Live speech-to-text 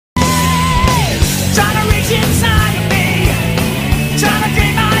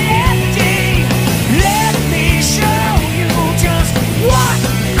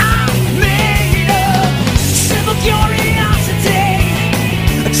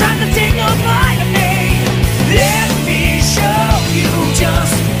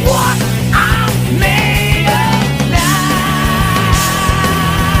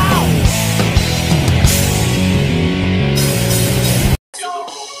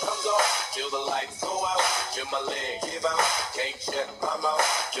till my leg give out. Can't shut my mouth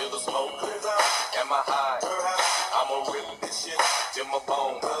till the smoke clears out. Am I high? I'ma rip this shit till my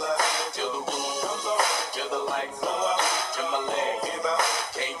bone, till the roof comes on, till the lights go out, till my leg give out.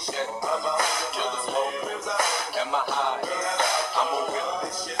 Can't shut my mouth till the smoke clears out. Am I high? I'ma rip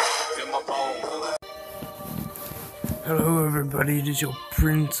this shit till my bone. Hello everybody, it is your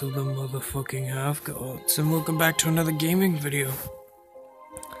Prince of the motherfucking Half-Gods, and welcome back to another gaming video.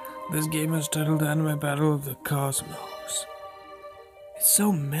 This game is titled Anime Battle of the Cosmos. It's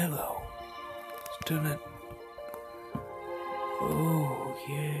so mellow. Let's turn it. Oh,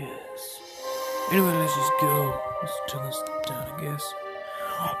 yes. Anyway, let's just go. Let's turn this down, I guess.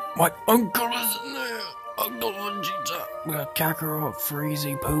 My uncle is in there! Uncle Vejaita! We got Kakarot,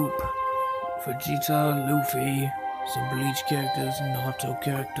 Freezy, Poop, Vejaita, Luffy, some Bleach characters, Naruto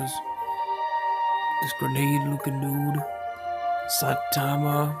characters. This grenade-looking dude.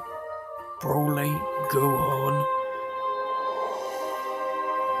 Saitama, Broly, Gohan.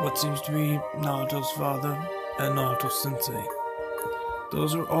 What seems to be Naruto's father, and Naruto Sensei.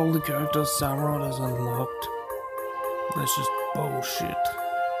 Those are all the characters Samurott has unlocked. That's just bullshit.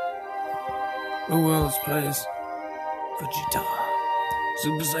 Oh well, let's play as Vejaita.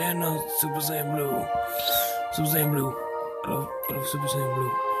 Super Saiyan, Super Saiyan Blue. Super Saiyan Blue. I love Super Saiyan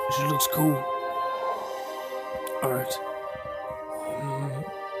Blue. It just looks cool. Alright.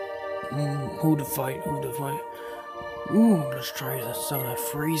 Who to fight? Ooh, let's try this on a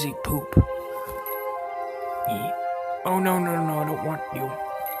Freezy Poop. Yeah. Oh no, I don't want you.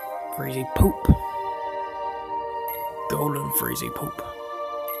 Freezy Poop. Golden Freezy Poop.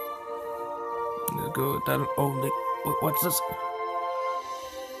 Let's go with that. Oh, what's this?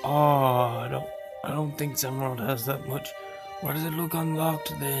 Oh, I don't think Samurott has that much. Why does it look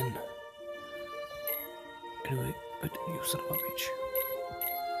unlocked then? Anyway, but you son of a bitch.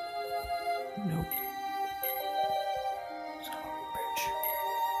 Nope. Son of a bitch.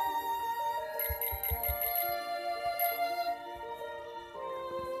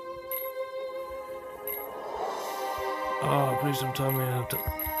 Oh, please don't tell me I have to.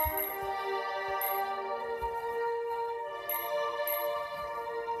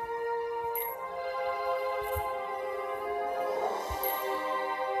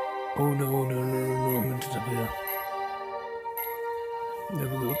 Oh no, I'm into the beer.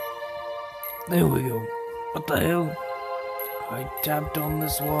 There we go. What the hell? I tapped on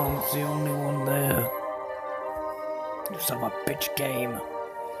this one, it's the only one there. You son of a bitch game.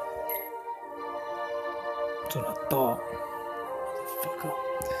 That's what I thought. Motherfucker.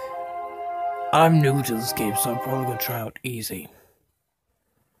 I'm new to this game, so I'm probably gonna try out easy.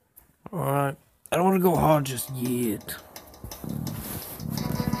 Alright. I don't want to go hard just yet.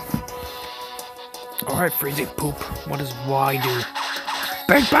 Alright, Freezy Poop. What does Y do?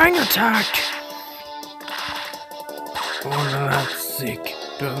 Big Bang Attack! Oh no, that's sick.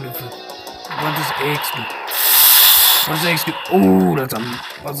 Beautiful. What does X do? What does X do? Oh, that's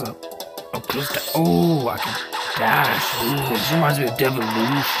a close to. Oh, I can dash. Oh, this reminds me of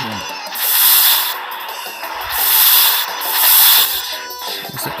Devolution.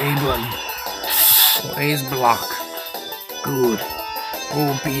 It's the A button. Oh, A's block. Good.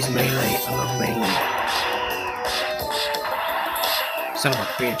 Oh, B's melee. I love melee. Son of a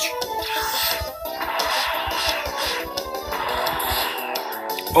bitch.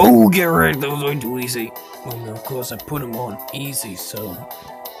 Oh, get rid of those, too easy. Well, no, of course, I put them on easy, so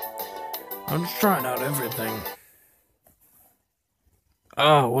I'm just trying out everything.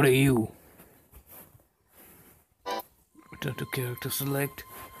 Ah, what are you? Return to character select.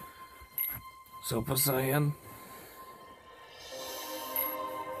 Super Saiyan.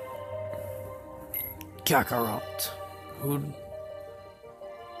 Kakarot. Who?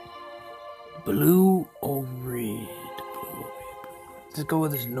 Blue or red? Let's go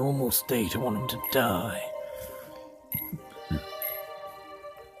with his normal state. I want him to die.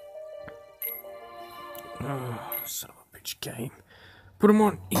 Oh, son of a bitch game. Put him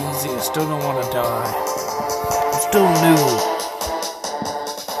on easy. I still don't want to die. I'm still new.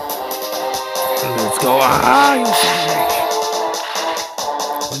 Let's go. Ah, you son of a bitch.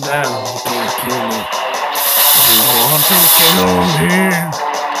 Put down. You can't kill me. You want to kill me?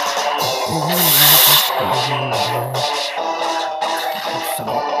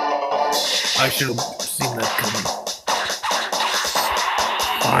 I should have seen that coming.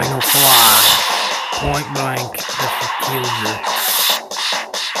 Final fly. Point blank. That's what kills you.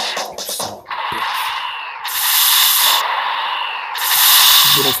 Son of a bitch.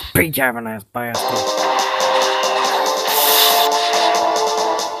 Little peach having ass bastard.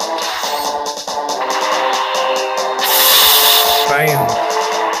 Bam.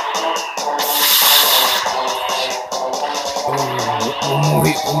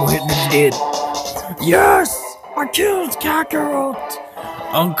 One more hit and he's dead. Yes! I killed Kakarot!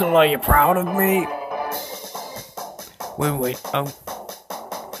 Uncle, are you proud of me? Wait,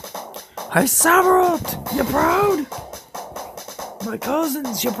 Hey, Samurott! You proud? My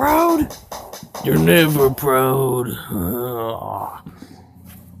cousins, you proud? You're never proud.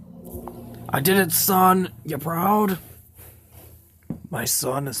 I did it, son. You proud? My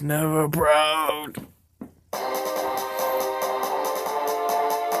son is never proud.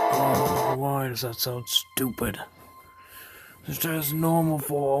 Oh, why does that sound stupid? Just as normal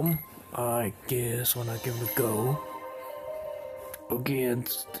form, I guess, when I give it a go.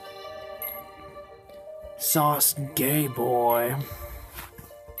 Against Sauce Gay Boy.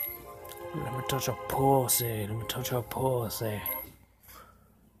 Let me touch a pussy.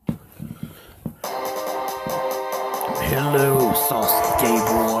 Hello, Sauce Gay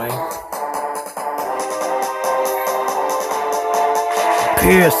Boy.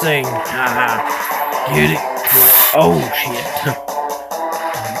 Piercing. Haha. Get it? Oh shit.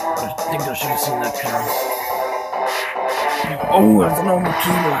 I think I should have seen that coming. Oh, that's an normal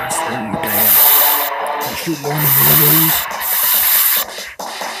key blast. Oh, damn. I shoot one of those.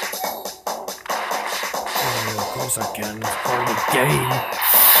 Oh, of course I can. It's part of the game.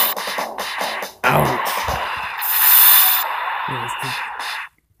 Ouch.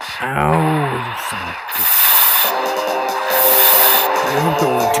 Ow, you son of a bitch. You're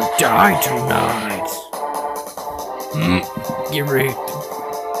going to die tonight. Get rigged.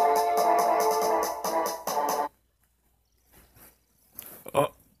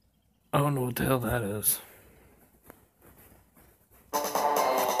 I don't know what the hell that is.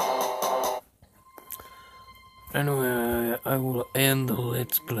 Anyway, I will end the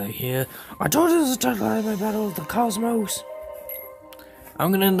Let's Play here. I told you this is just like my Battle of the Cosmos.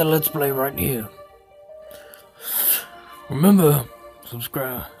 I'm gonna end the Let's Play right here. Remember,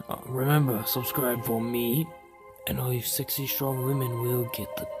 subscribe for me, and all you sexy strong women will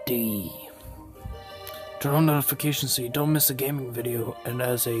get the D. Turn on notifications so you don't miss a gaming video, and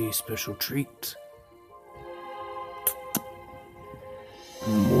as a special treat,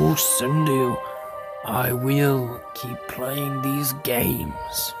 Mosendio, I will keep playing these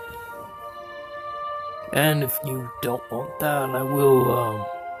games. And if you don't want that, I will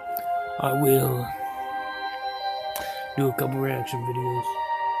do a couple reaction videos.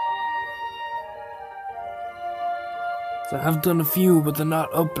 So I have done a few, but they're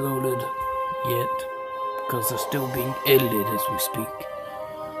not uploaded yet, because they're still being edited as we speak.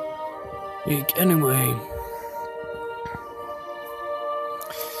 Anyway,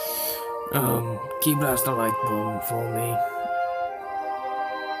 keep blast the like button for me.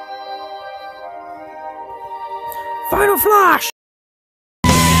 Final Flash!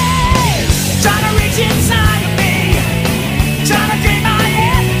 Try to reach inside!